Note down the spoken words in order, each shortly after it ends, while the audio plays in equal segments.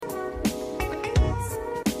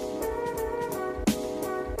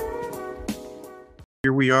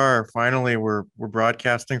we are. Finally, we're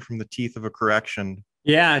broadcasting from the teeth of a correction.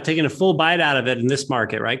 Yeah, taking a full bite out of it in this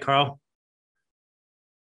market, right, Carl?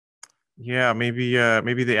 Yeah, maybe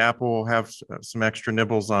the apple will have some extra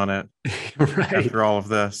nibbles on it Right. after all of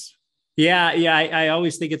this. Yeah. I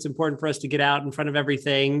always think it's important for us to get out in front of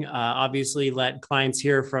everything. Obviously, let clients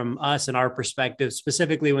hear from us and our perspective,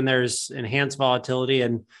 specifically when there's enhanced volatility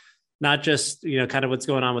and not just kind of what's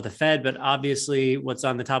going on with the Fed, but obviously what's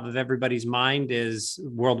on the top of everybody's mind is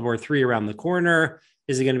World War III around the corner.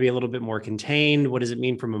 Is it going to be a little bit more contained? What does it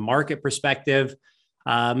mean from a market perspective?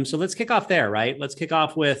 So let's kick off there, right? Let's kick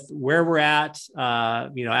off with where we're at,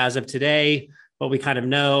 as of today, what we kind of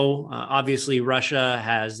know. Obviously, Russia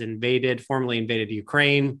has formally invaded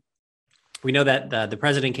Ukraine. We know that the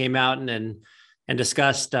president came out and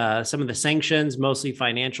discussed some of the sanctions, mostly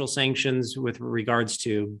financial sanctions with regards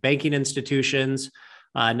to banking institutions,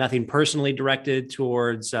 nothing personally directed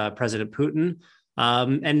towards President Putin,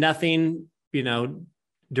 and nothing,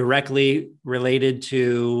 directly related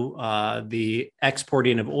to the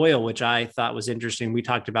exporting of oil, which I thought was interesting. We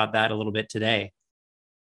talked about that a little bit today.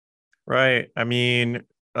 Right. I mean,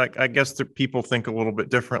 like I guess the people think a little bit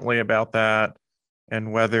differently about that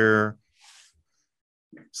and whether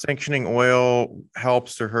sanctioning oil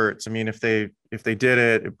helps or hurts. I mean, if they did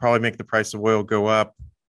it, it'd probably make the price of oil go up.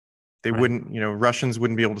 They Right. wouldn't, Russians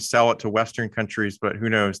wouldn't be able to sell it to Western countries, but who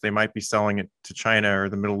knows? They might be selling it to China or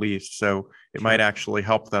the Middle East, so it might Sure. actually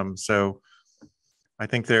help them. So I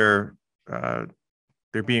think they're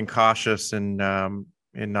being cautious in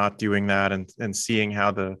not doing that and seeing how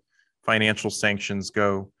the financial sanctions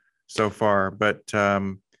go so far. But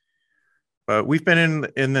we've been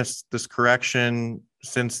in this correction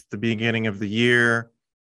since the beginning of the year.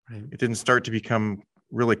 Right. It didn't start to become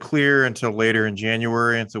really clear until later in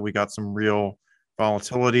January, until we got some real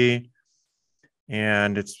volatility.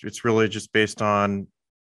 And it's really just based on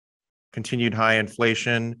continued high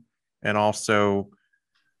inflation and also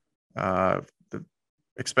the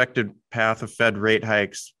expected path of Fed rate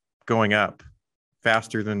hikes going up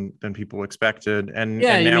faster than people expected. And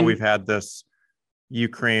Yeah, and I now we've mean, had this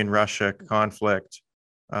Ukraine-Russia conflict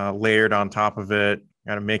layered on top of it,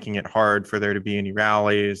 kind of making it hard for there to be any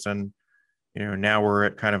rallies. And now we're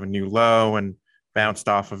at kind of a new low and bounced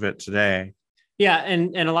off of it today. yeah,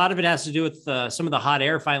 and a lot of it has to do with some of the hot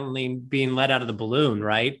air finally being let out of the balloon,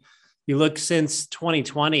 right? You look since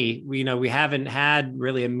 2020, we haven't had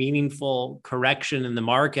really a meaningful correction in the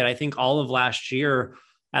market. I think all of last year,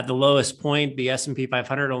 at the lowest point, the S&P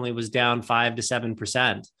 500 only was down 5 to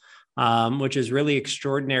 7%, which is really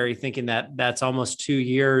extraordinary. Thinking that that's almost 2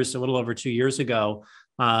 years, a little over 2 years ago.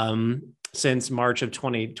 Since March of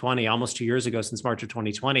 2020, almost 2 years ago, since March of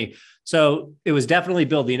 2020. So it was definitely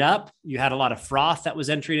building up. You had a lot of froth that was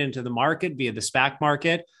entering into the market via the SPAC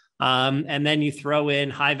market. And then you throw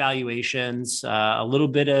in high valuations, a little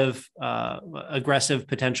bit of aggressive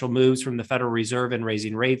potential moves from the Federal Reserve in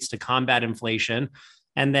raising rates to combat inflation.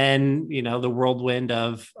 And then, the whirlwind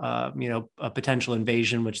of, a potential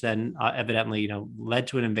invasion, which then evidently, led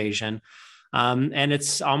to an invasion. And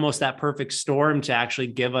it's almost that perfect storm to actually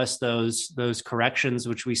give us those corrections,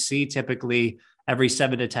 which we see typically every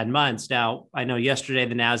 7 to 10 months. Now, I know yesterday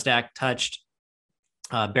the Nasdaq touched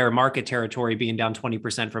bear market territory, being down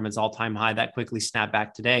 20% from its all-time high. That quickly snapped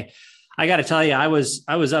back today. I got to tell you, I was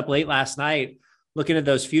up late last night looking at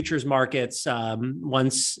those futures markets.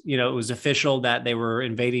 Once it was official that they were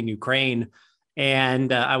invading Ukraine.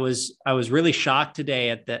 And I was really shocked today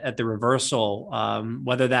at the reversal,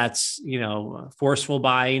 whether that's forceful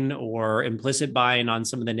buying or implicit buying on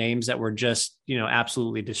some of the names that were just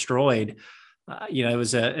absolutely destroyed. It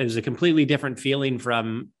was a completely different feeling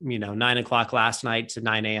from 9 o'clock last night to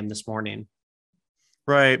 9 a.m. this morning.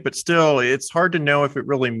 Right. But still, it's hard to know if it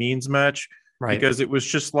really means much Right. because it was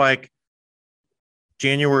just like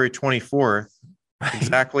January 24th, Right.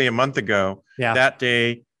 exactly a month ago. Yeah. That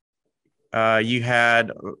day, you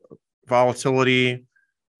had volatility,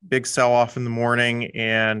 big sell off in the morning,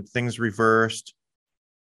 and things reversed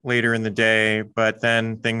later in the day. But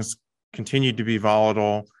then things continued to be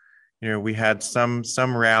volatile. We had some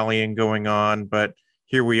rallying going on, but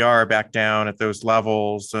here we are back down at those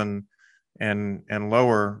levels and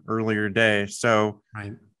lower earlier today. So,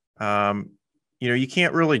 Right. you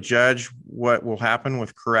can't really judge what will happen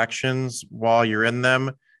with corrections while you're in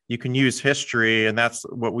them. You can use history, and that's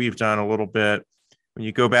what we've done a little bit. When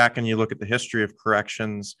you go back and you look at the history of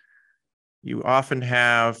corrections, you often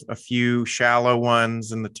have a few shallow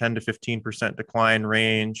ones in the 10 to 15% decline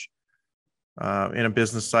range in a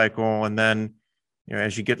business cycle. And then,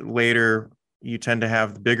 as you get later, you tend to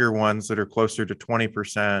have the bigger ones that are closer to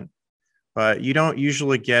 20%. but you don't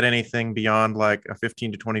usually get anything beyond like a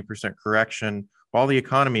 15 to 20% correction while the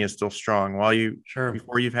economy is still strong, Sure.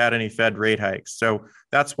 before you've had any Fed rate hikes. So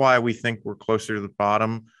that's why we think we're closer to the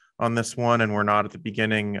bottom on this one, and we're not at the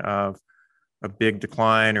beginning of a big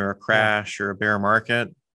decline or a Yeah. crash or a bear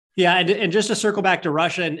market. Yeah, and just to circle back to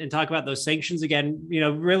Russia and talk about those sanctions again,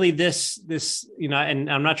 really this,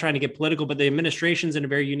 and I'm not trying to get political, but the administration's in a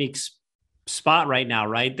very unique spot right now,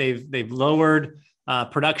 right? They've lowered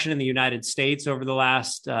production in the United States over the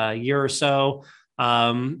last year or so.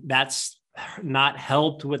 That's not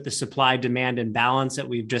helped with the supply demand imbalance that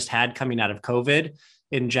we've just had coming out of COVID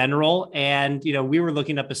in general. And we were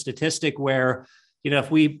looking up a statistic where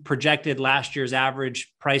if we projected last year's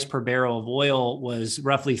average price per barrel of oil was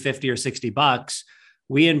roughly 50 or $60,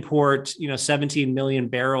 we import, 17 million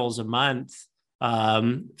barrels a month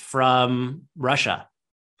from Russia.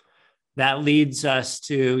 That leads us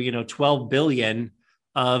to, 12 billion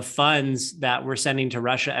of funds that we're sending to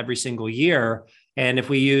Russia every single year. And if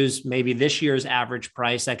we use maybe this year's average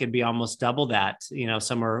price, that could be almost double that,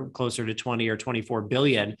 somewhere closer to 20 or 24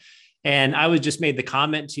 billion. And I was just made the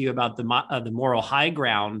comment to you about the moral high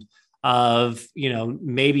ground of,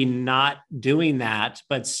 maybe not doing that,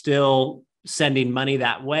 but still sending money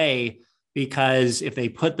that way, because if they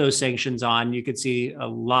put those sanctions on, you could see a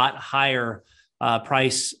lot higher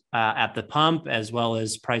price at the pump, as well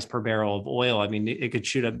as price per barrel of oil. I mean, it could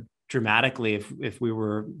shoot up dramatically if we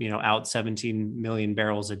were, out 17 million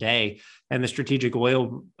barrels a day, and the strategic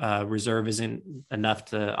oil reserve isn't enough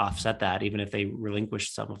to offset that, even if they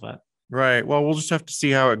relinquish some of it. Right. Well, we'll just have to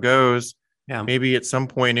see how it goes. Yeah. Maybe at some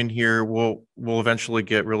point in here, we'll eventually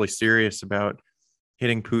get really serious about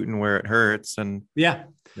hitting Putin where it hurts and Yeah.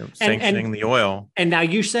 sanctioning the oil. And now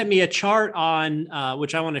you sent me a chart on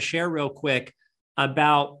which I want to share real quick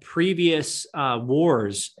about previous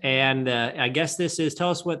wars, and I guess tell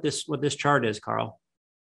us what this chart is, Carl.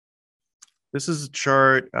 This is a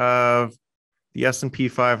chart of the S&P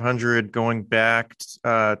 500 going back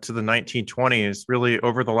to the 1920s, really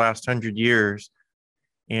over the last 100 years,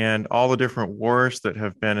 and all the different wars that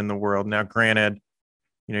have been in the world. Now, granted,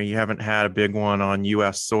 you haven't had a big one on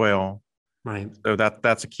U.S. soil, right? So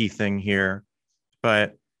that's a key thing here.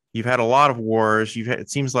 But you've had a lot of wars. It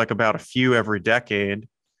seems like about a few every decade,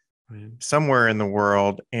 right, somewhere in the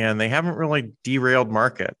world, and they haven't really derailed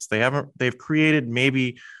markets. They've created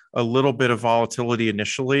maybe a little bit of volatility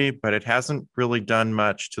initially, but it hasn't really done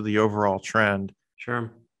much to the overall trend.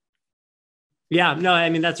 Sure. Yeah, no, I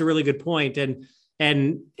mean, that's a really good point.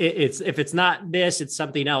 And it's if it's not this, it's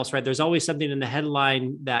something else, right? There's always something in the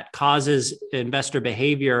headline that causes investor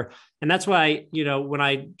behavior. And that's why, when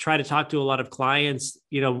I try to talk to a lot of clients,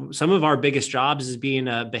 some of our biggest jobs is being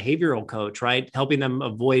a behavioral coach, right? Helping them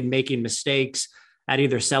avoid making mistakes at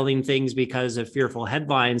either selling things because of fearful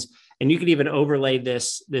headlines. And you could even overlay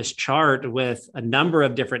this chart with a number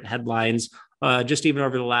of different headlines, just even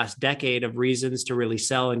over the last decade, of reasons to really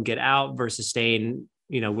sell and get out versus staying,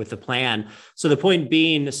 with the plan. So the point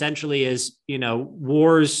being essentially is,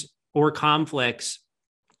 wars or conflicts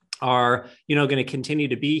are, going to continue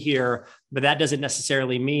to be here, but that doesn't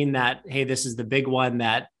necessarily mean that, hey, this is the big one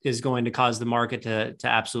that is going to cause the market to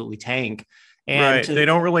absolutely tank. And right. They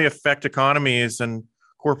don't really affect economies and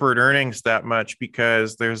corporate earnings that much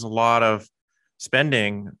because there's a lot of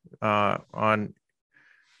spending on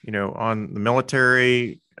the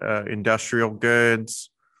military, industrial goods,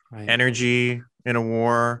 right, energy in a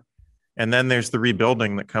war, and then there's the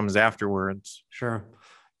rebuilding that comes afterwards. Sure.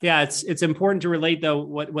 Yeah, it's important to relate though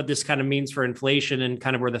what this kind of means for inflation and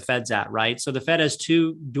kind of where the Fed's at, right? So the Fed has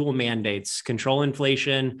two dual mandates: control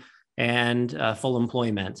inflation and full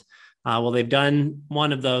employment. Well, they've done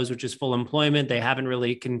one of those, which is full employment. They haven't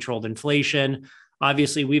really controlled inflation.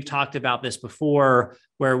 Obviously, we've talked about this before,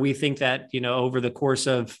 where we think that, over the course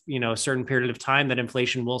of, a certain period of time, that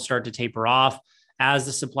inflation will start to taper off as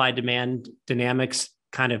the supply demand dynamics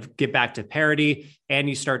kind of get back to parity, and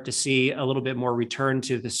you start to see a little bit more return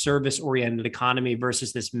to the service-oriented economy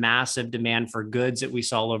versus this massive demand for goods that we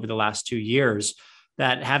saw over the last 2 years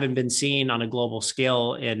that haven't been seen on a global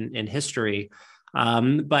scale in history.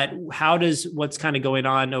 But how does what's kind of going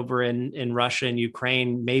on over in Russia and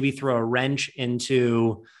Ukraine maybe throw a wrench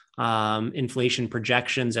into inflation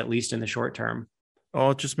projections, at least in the short term?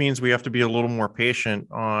 Well, it just means we have to be a little more patient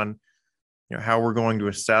on how we're going to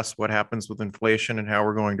assess what happens with inflation and how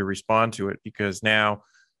we're going to respond to it. Because now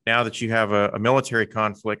that you have a military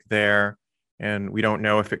conflict there, and we don't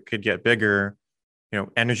know if it could get bigger,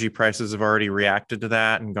 energy prices have already reacted to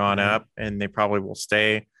that and gone up, and they probably will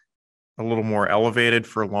stay a little more elevated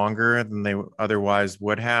for longer than they otherwise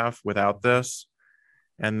would have without this.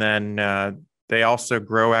 And then they also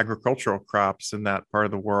grow agricultural crops in that part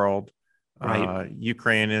of the world. Right.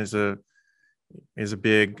 Ukraine is a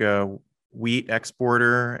big wheat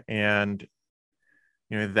exporter, and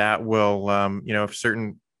that will if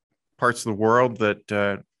certain parts of the world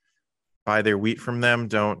that buy their wheat from them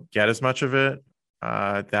don't get as much of it,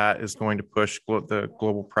 that is going to push the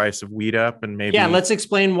global price of wheat up, and Yeah, maybe. let's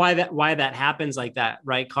explain why that happens like that,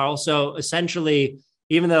 right, Carl? So essentially,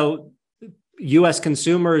 even though US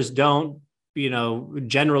consumers don't,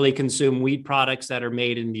 generally consume wheat products that are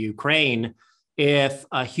made in Ukraine, if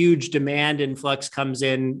a huge demand influx comes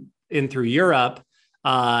in through Europe,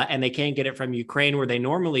 and they can't get it from Ukraine where they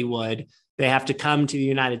normally would, they have to come to the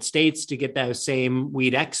United States to get those same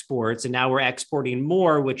wheat exports. And now we're exporting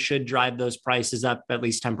more, which should drive those prices up at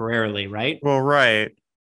least temporarily, right? Well, right.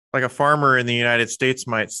 Like a farmer in the United States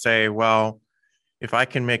might say, well, if I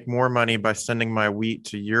can make more money by sending my wheat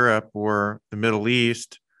to Europe or the Middle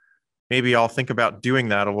East, maybe I'll think about doing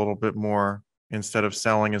that a little bit more instead of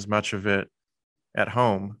selling as much of it at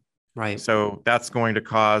home. Right. So that's going to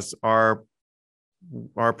cause our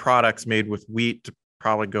products made with wheat to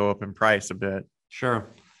probably go up in price a bit. Sure.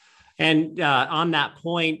 And on that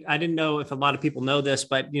point, I didn't know if a lot of people know this,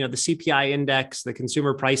 but the CPI index, the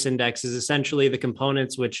consumer price index, is essentially the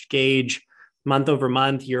components which gauge month over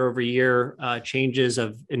month, year over year changes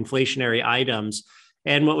of inflationary items.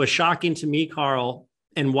 And what was shocking to me, Carl,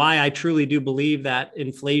 and why I truly do believe that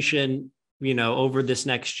inflation, over this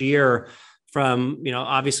next year, from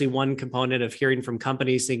obviously one component of hearing from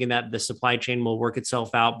companies thinking that the supply chain will work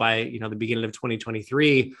itself out by the beginning of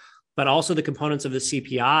 2023, but also the components of the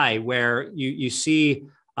CPI, where you see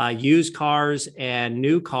used cars and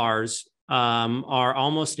new cars are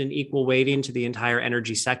almost an equal weighting to the entire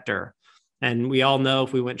energy sector. And we all know,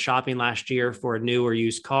 if we went shopping last year for a new or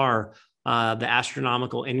used car, the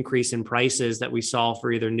astronomical increase in prices that we saw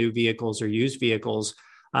for either new vehicles or used vehicles.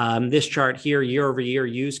 This chart here, year over year,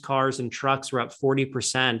 used cars and trucks were up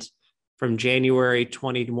 40% from January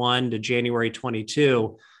 21 to January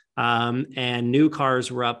 22. And new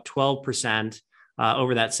cars were up 12%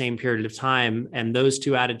 over that same period of time. And those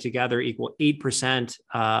two added together equal 8%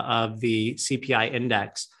 of the CPI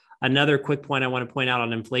index. Another quick point I want to point out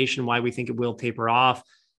on inflation, why we think it will taper off,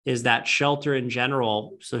 is that shelter in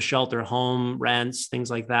general, so shelter, home, rents,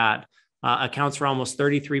 things like that, accounts for almost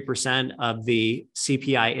 33% of the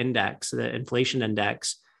CPI index, the inflation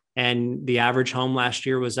index. And the average home last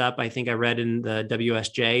year was up, I think I read in the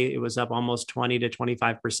WSJ, it was up almost 20 to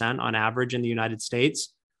 25% on average in the United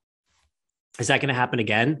States. Is that going to happen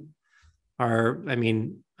again? Or,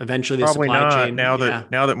 eventually the Probably supply not, chain. now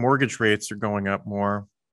Yeah. that mortgage rates are going up more.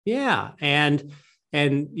 Yeah. And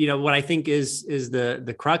what I think is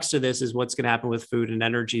the crux to this is what's going to happen with food and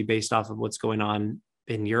energy based off of what's going on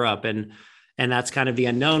in Europe. And that's kind of the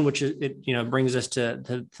unknown, which is, brings us to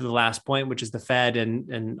the last point, which is the Fed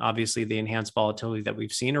and obviously the enhanced volatility that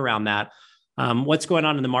we've seen around that. What's going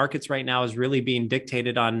on in the markets right now is really being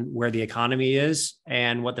dictated on where the economy is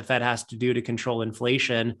and what the Fed has to do to control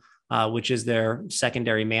inflation, which is their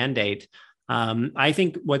secondary mandate. I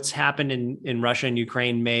think what's happened in Russia and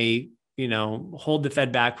Ukraine may, hold the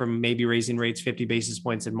Fed back from maybe raising rates 50 basis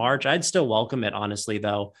points in March. I'd still welcome it, honestly,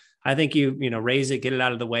 though. I think you raise it, get it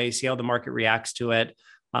out of the way, see how the market reacts to it,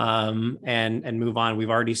 and move on.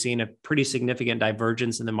 We've already seen a pretty significant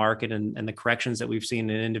divergence in the market and the corrections that we've seen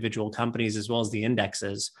in individual companies as well as the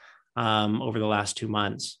indexes over the last 2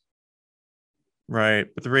 months. Right.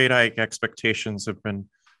 But the rate hike expectations have been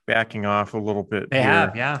backing off a little bit They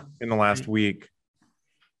have, yeah, in the last week.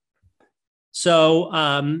 So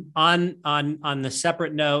on the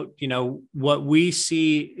separate note, what we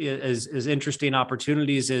see as interesting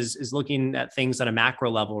opportunities is looking at things at a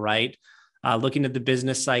macro level, right? Looking at the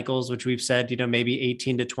business cycles, which we've said, maybe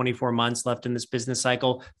 18 to 24 months left in this business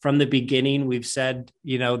cycle. From the beginning, we've said,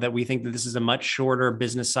 that we think that this is a much shorter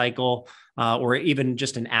business cycle, or even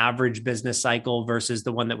just an average business cycle versus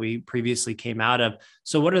the one that we previously came out of.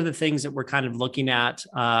 So what are the things that we're kind of looking at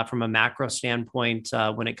from a macro standpoint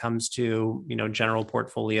when it comes to, general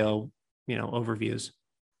portfolio, overviews?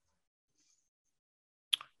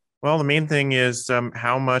 Well, the main thing is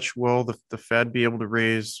how much will the Fed be able to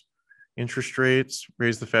raise interest rates,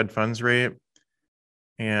 raise the Fed funds rate,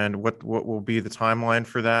 and what will be the timeline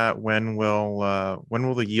for that? When will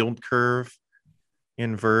the yield curve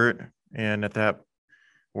invert and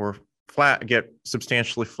or get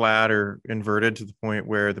substantially flat or inverted to the point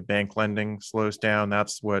where the bank lending slows down?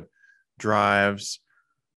 That's what drives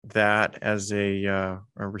that as a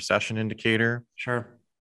recession indicator. Sure.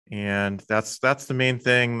 And that's the main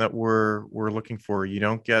thing that we're looking for. You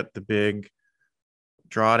don't get the big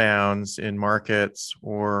drawdowns in markets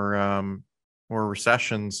or or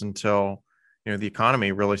recessions until, the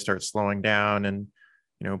economy really starts slowing down and,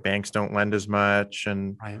 banks don't lend as much.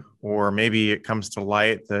 And, Right. or maybe it comes to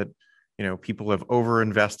light that, people have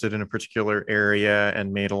overinvested in a particular area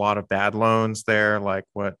and made a lot of bad loans there, like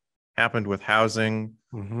what happened with housing,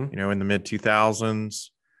 Mm-hmm. in the mid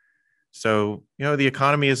 2000s. So, the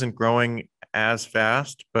economy isn't growing as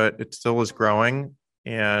fast, but it still is growing.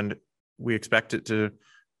 And we expect it to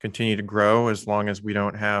continue to grow as long as we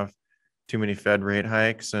don't have too many Fed rate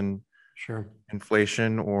hikes and Sure.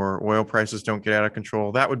 inflation or oil prices don't get out of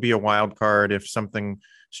control. That would be a wild card if something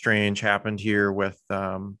strange happened here with,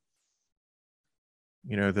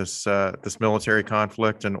 this military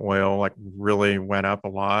conflict and oil like really went up a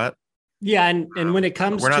lot. Yeah. And when it But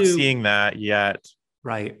comes we're not to, seeing that yet.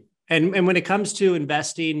 right. And when it comes to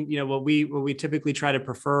investing, what we typically try to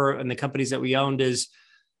prefer in the companies that we owned is,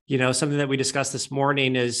 something that we discussed this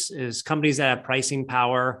morning is companies that have pricing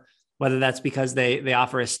power, whether that's because they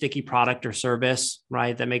offer a sticky product or service,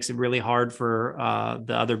 right? That makes it really hard for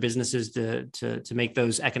the other businesses to make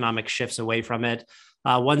those economic shifts away from it.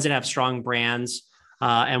 Ones that have strong brands,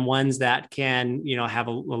 and ones that can, have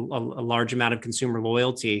a large amount of consumer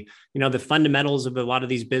loyalty. The fundamentals of a lot of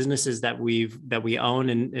these businesses that we own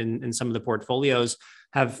in some of the portfolios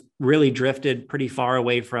have really drifted pretty far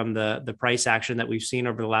away from the price action that we've seen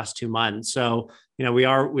over the last 2 months. So, we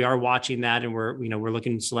are watching that, and we're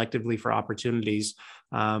looking selectively for opportunities,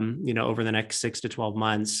 over the next 6 to 12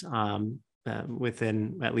 months,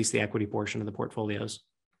 within at least the equity portion of the portfolios.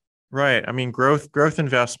 Right. I mean, growth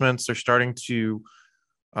investments are starting to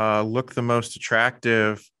look the most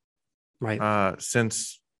attractive Right.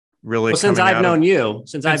 since really Well, since coming I've out of known you,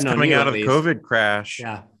 since I've known coming you out at of the least. COVID crash.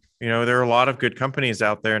 Yeah. There are a lot of good companies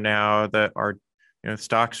out there now that are,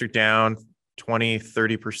 stocks are down 20,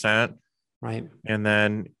 30%. Right. And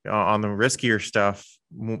then on the riskier stuff,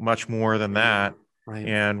 much more than that. Right.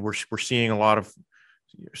 And we're seeing a lot of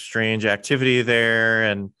strange activity there,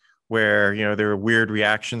 and where, there are weird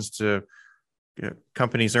reactions to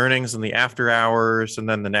companies' earnings in the after hours, and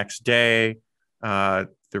then the next day, the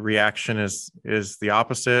reaction is the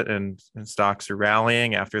opposite, and stocks are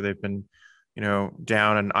rallying after they've been,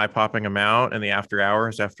 down an eye-popping amount in the after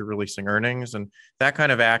hours after releasing earnings, and that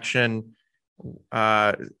kind of action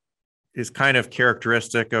is kind of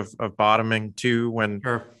characteristic of bottoming too, when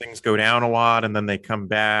Sure. things go down a lot and then they come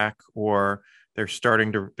back, or they're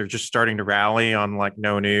just starting to rally on like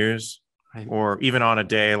no news. Right. Or even on a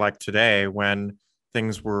day like today when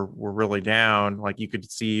things were really down, like you could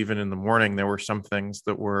see even in the morning there were some things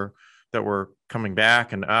that were coming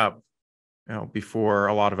back and up, before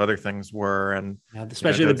a lot of other things were. And Yeah,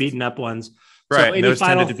 especially the beaten up ones. So right, and any those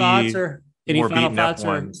final tended to thoughts be or more beaten up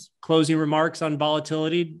ones. closing remarks on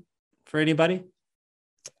volatility for anybody?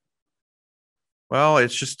 Well,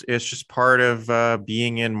 it's just part of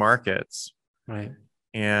being in markets. Right.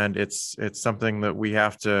 And it's something that we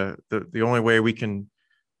have to, the only way we can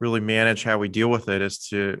really manage how we deal with it is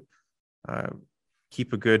to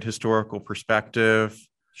keep a good historical perspective,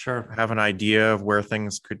 Sure. have an idea of where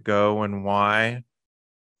things could go and why.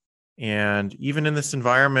 And even in this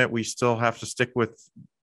environment, we still have to stick with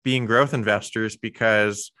being growth investors,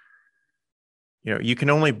 because you can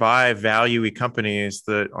only buy value-y companies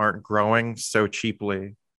that aren't growing so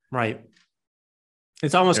cheaply. Right.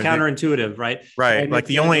 It's almost counterintuitive, right? Right. And like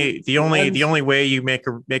the only way you make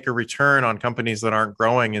a return on companies that aren't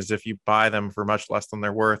growing is if you buy them for much less than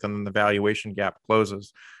they're worth, and then the valuation gap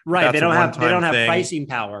closes. Right. They don't have thing. pricing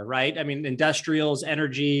power, right? I mean, industrials,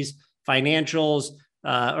 energies, financials,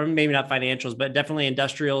 or maybe not financials, but definitely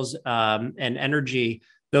industrials, and energy.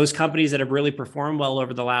 Those companies that have really performed well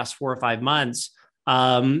over the last 4 or 5 months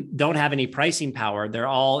don't have any pricing power. They're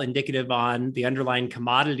all indicative on the underlying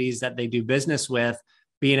commodities that they do business with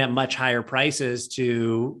being at much higher prices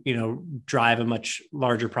to, drive a much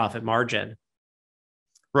larger profit margin.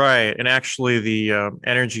 Right. And actually the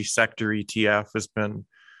energy sector ETF has been,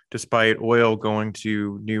 despite oil going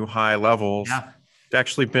to new high levels, it's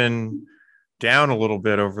actually been down a little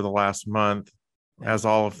bit over the last month as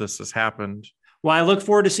all of this has happened. Well, I look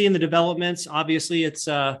forward to seeing the developments. Obviously, it's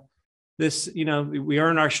this, we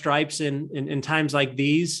earn our stripes in times like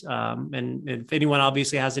these. And if anyone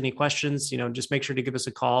obviously has any questions, just make sure to give us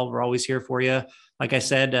a call. We're always here for you. Like I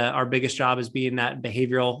said, our biggest job is being that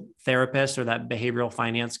behavioral therapist or that behavioral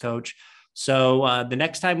finance coach. So the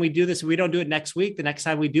next time we do this, we don't do it next week. The next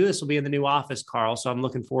time we do this will be in the new office, Carl. So I'm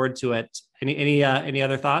looking forward to it. Any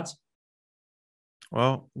other thoughts?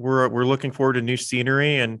 Well, we're looking forward to new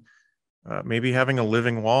scenery and maybe having a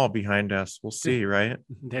living wall behind us. We'll see, right?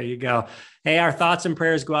 There you go. Hey, our thoughts and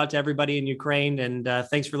prayers go out to everybody in Ukraine. And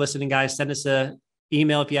thanks for listening, guys. Send us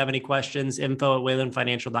Email if you have any questions,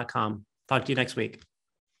 info@waylandfinancial.com. Talk to you next week.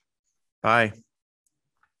 Bye.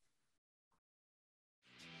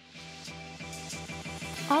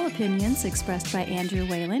 All opinions expressed by Andrew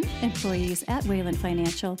Wayland, employees at Wayland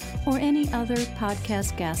Financial, or any other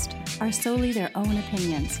podcast guest are solely their own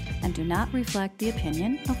opinions and do not reflect the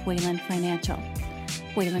opinion of Wayland Financial.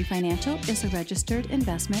 Wayland Financial is a registered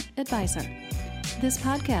investment advisor. This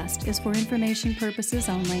podcast is for information purposes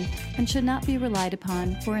only and should not be relied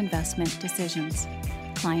upon for investment decisions.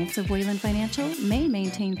 Clients of Wayland Financial may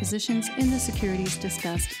maintain positions in the securities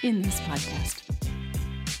discussed in this podcast.